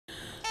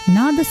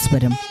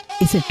Nadaswaram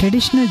is a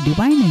traditional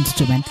divine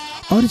instrument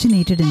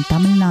originated in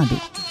Tamil Nadu.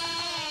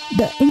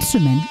 The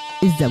instrument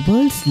is the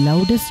world's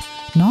loudest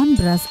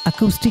non-brass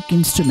acoustic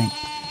instrument.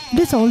 It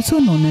is also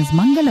known as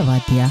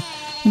Mangalavadya.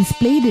 It is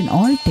played in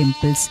all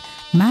temples,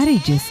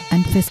 marriages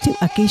and festive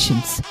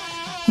occasions.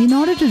 In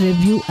order to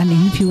review and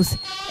infuse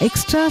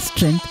extra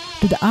strength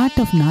to the art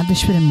of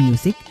Nadaswaram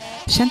music,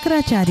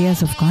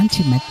 Shankaracharyas of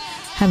Kanchi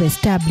have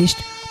established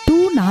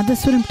two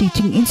Nadaswaram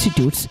teaching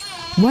institutes,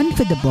 one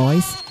for the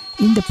boys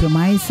in the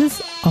premises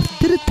of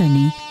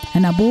Tirutani,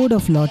 an abode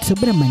of Lord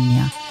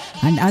Subramanya,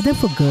 and other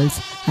for girls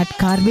at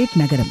Karvet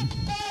Nagaram.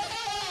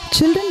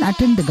 Children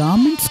attend the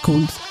government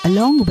schools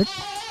along with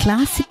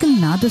classical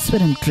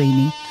Nadaswaram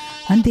training,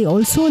 and they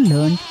also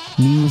learn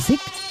music,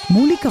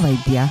 Mulika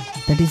Vaidya,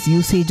 that is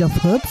usage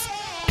of herbs,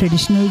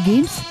 traditional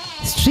games,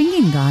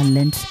 stringing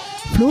garlands,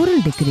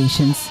 floral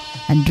decorations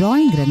and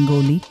drawing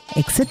rangoli,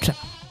 etc.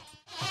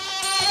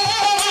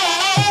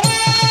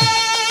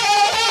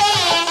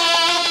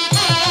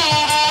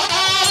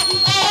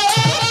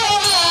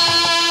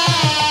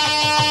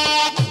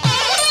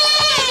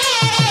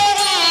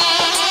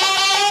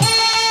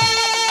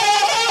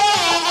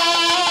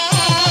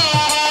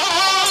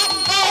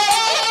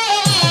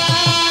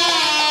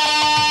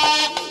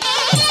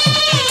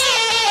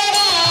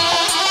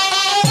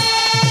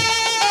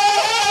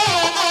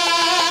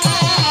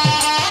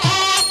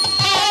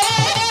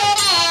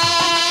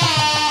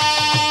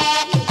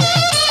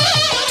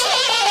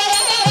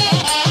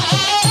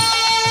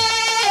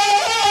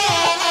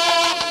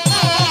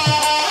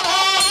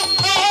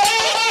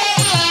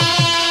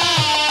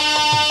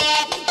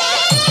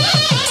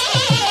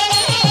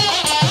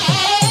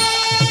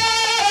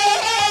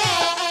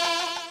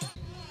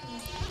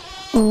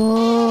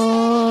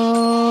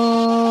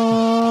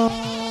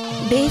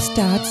 Day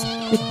starts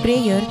with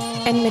prayer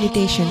and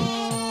meditation.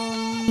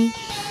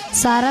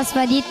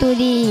 Saraswati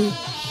Tudi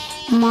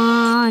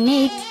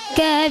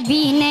Manikka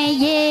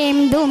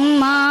Vinayemdum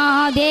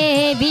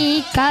Madevi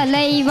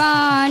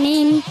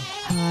Kalaivanin.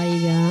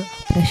 హాయిగా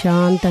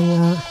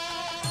ప్రశాంతంగా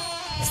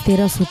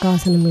స్థిర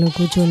సుఖాసనంలో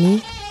కూర్చొని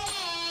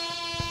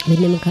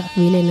వెన్నెముక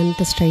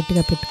వీలైనంత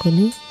స్ట్రైట్గా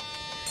పెట్టుకొని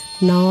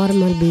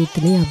normal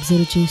బ్రీత్ని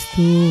observe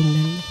చేస్తూ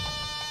ఉండండి.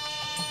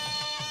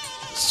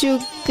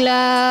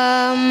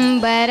 శుక్లాం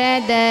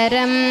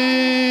వరదరం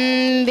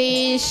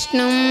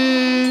విష్ణుం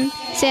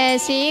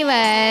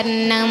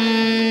శశివర్ణం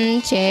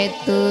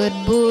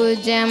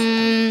చతుర్భుజం.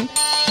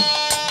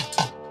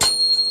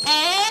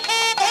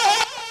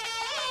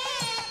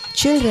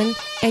 Children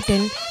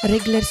attend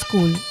regular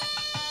school.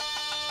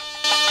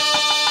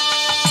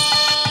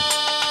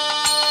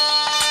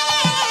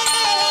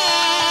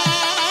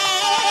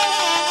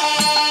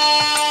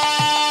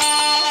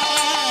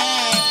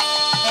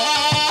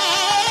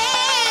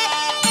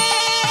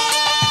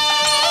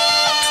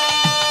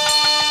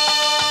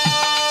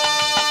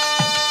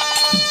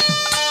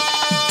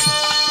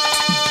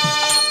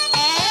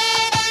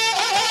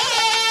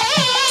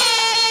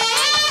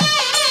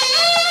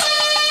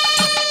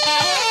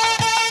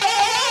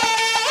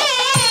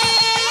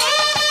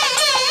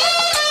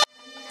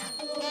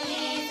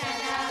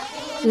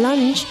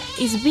 Lunch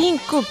is being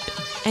cooked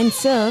and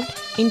served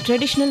in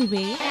traditional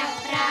way.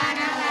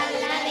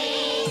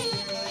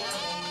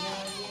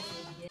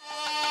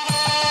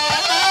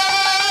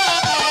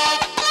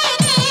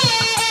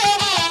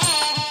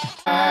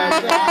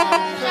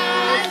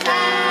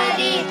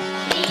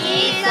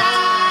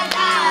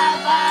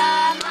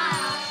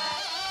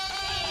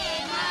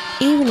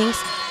 Evenings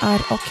are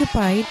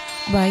occupied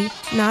by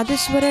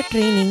Nadaswara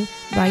training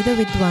by the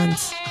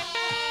Vidwans.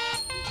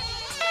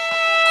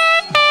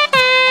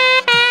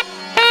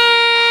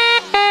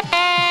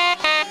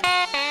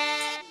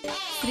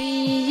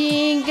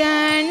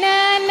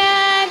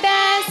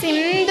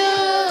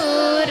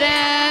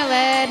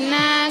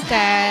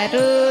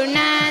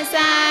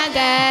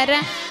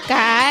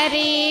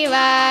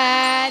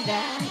 Karivada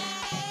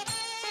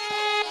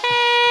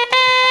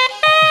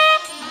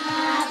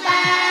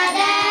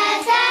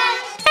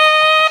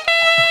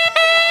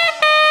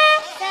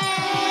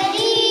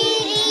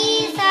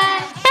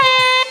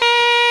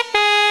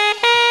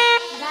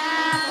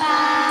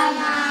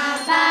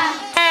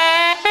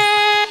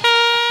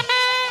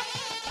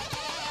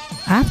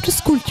After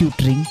school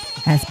tutoring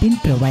has been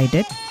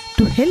provided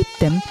to help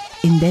them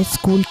in their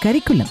school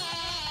curriculum.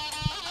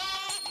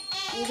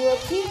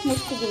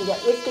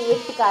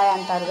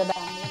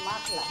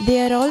 They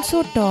are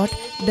also taught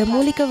the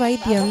Mulika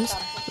Vaidyams,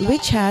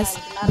 which has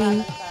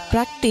been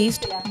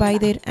practiced by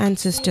their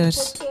ancestors.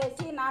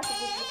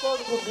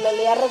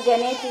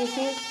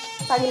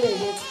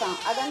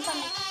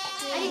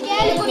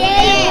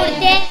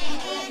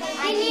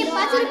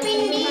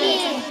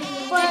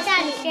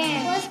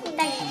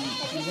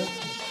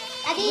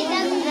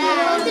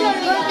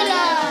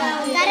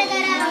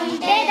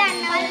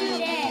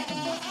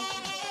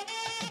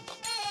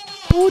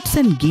 Sports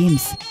and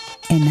games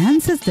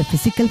enhances the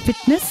physical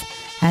fitness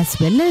as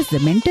well as the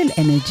mental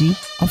energy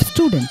of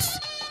students.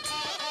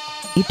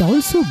 It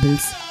also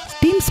builds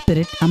team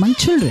spirit among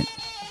children.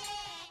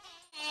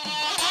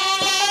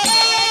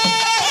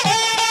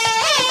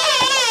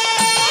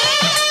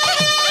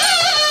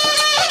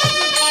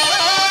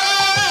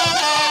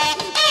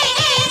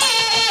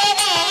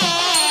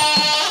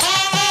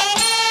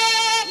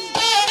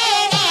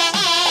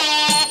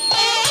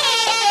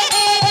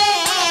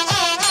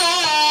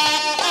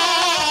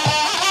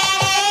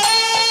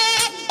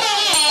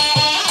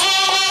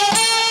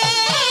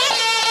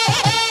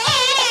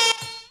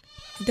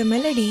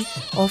 melody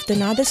of the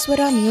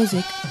nadaswaram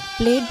music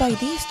played by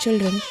these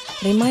children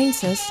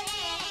reminds us,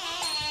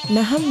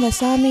 Naham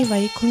vasami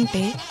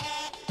vaikunte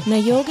na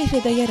yogi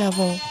hridaya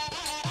ravo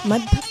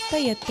madbhakta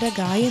yatra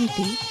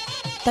gayanti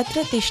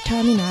tatra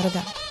tishtami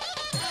narada.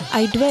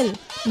 I dwell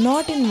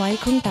not in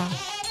Vaikunta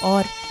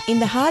or in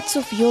the hearts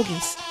of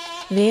yogis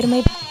where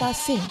my bhaktas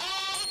sing.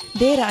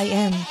 There I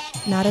am,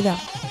 Narada.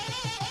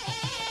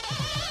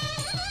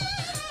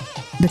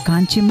 The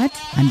Kanchi Mat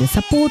and the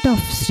support of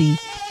Sri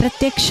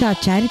Pratyaksha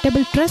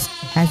Charitable Trust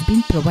has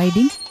been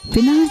providing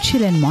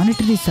financial and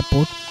monetary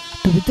support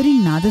to withering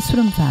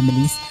Nadaswaram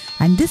families,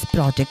 and this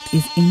project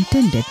is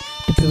intended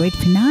to provide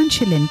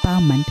financial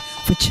empowerment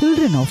for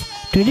children of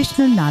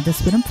traditional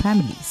Nadaswaram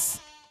families.